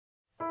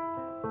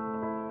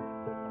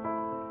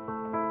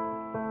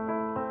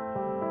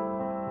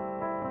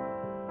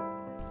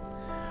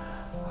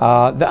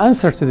The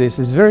answer to this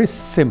is very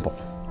simple.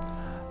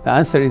 The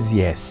answer is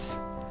yes,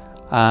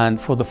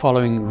 and for the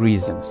following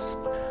reasons.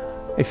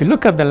 If you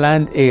look at the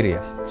land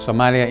area,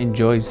 Somalia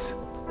enjoys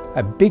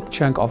a big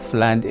chunk of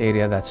land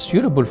area that's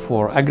suitable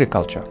for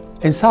agriculture.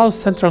 In south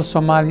central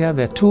Somalia,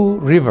 there are two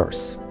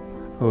rivers,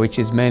 which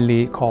is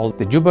mainly called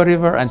the Juba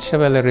River and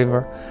Shabelle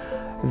River,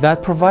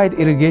 that provide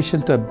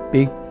irrigation to a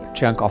big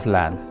chunk of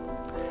land.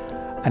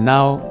 And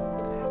now,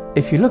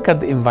 if you look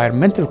at the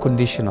environmental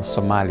condition of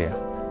Somalia,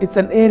 it's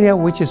an area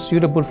which is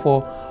suitable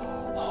for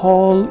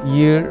whole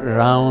year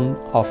round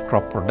of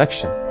crop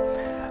production.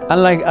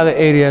 Unlike other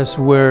areas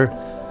where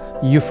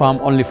you farm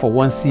only for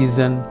one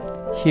season,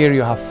 here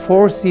you have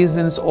 4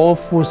 seasons. All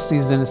 4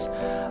 seasons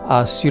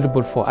are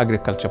suitable for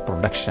agriculture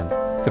production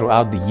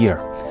throughout the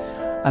year.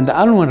 And the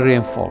annual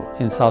rainfall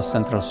in south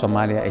central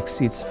Somalia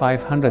exceeds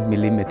 500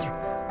 millimeters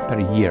per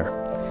year.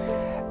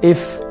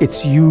 If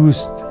it's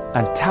used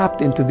and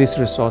tapped into these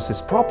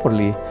resources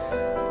properly,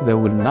 there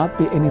will not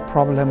be any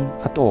problem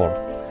at all.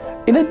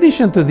 In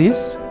addition to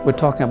this, we're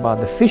talking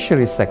about the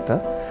fishery sector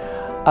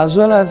as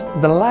well as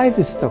the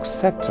livestock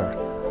sector,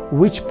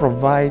 which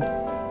provide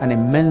an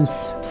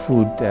immense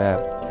food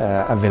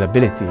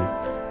availability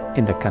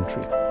in the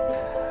country.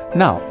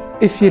 Now,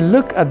 if you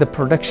look at the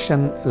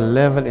production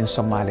level in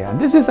Somalia,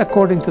 and this is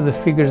according to the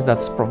figures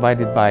that's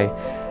provided by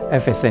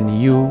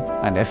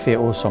FSNU and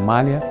FAO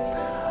Somalia,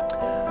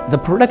 the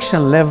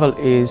production level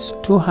is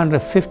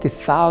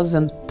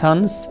 250,000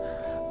 tons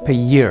per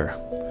year.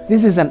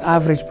 This is an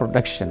average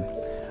production,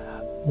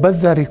 but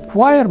the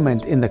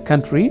requirement in the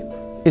country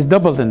is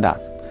double than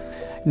that.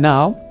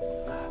 Now,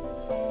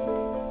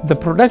 the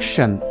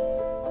production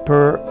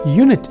per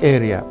unit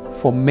area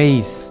for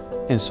maize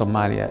in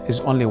Somalia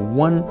is only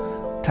 1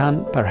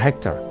 ton per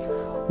hectare,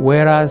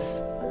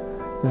 whereas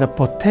the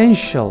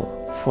potential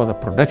for the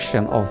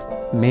production of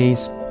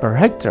maize per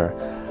hectare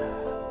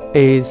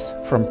is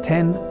from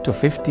 10 to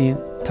 15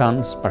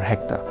 tons per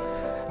hectare.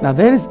 Now,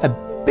 there is a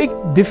big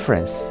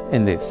difference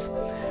in this.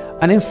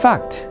 And in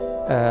fact,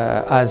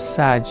 as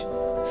SAG,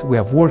 we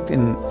have worked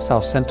in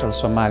south central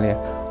Somalia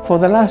for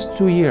the last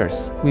 2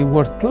 years. We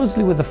worked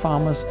closely with the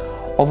farmers,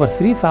 over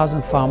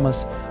 3,000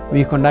 farmers.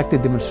 We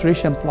conducted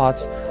demonstration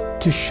plots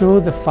to show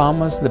the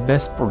farmers the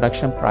best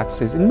production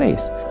practices in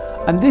maize.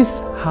 And this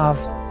have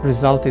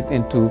resulted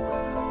into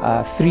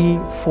 3,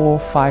 4,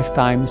 5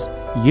 times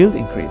yield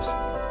increase.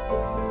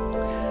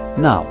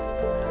 Now,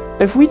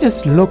 if we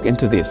just look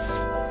into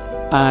this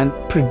and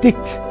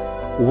predict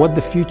what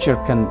the future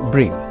can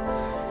bring,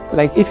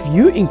 like if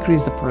you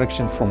increase the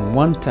production from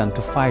 1 ton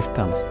to 5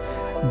 tons,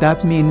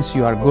 that means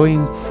you are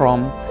going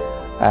from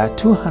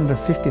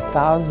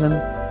 250,000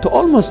 to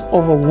almost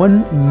over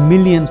 1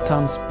 million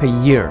tons per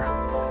year.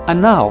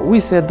 And now we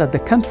said that the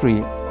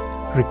country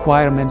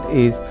requirement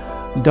is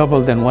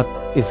double than what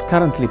is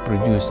currently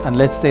produced, and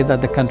let's say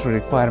that the country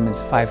requirement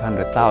is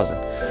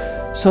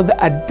 500,000. So the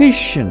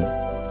addition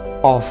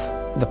of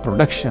the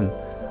production,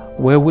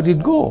 where would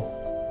it go?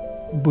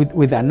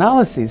 With the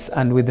analysis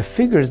and with the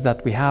figures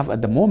that we have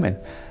at the moment,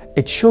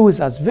 it shows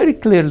us very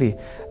clearly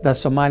that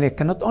Somalia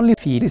can not only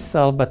feed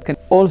itself, but can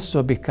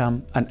also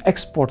become an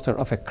exporter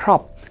of a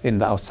crop in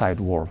the outside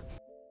world.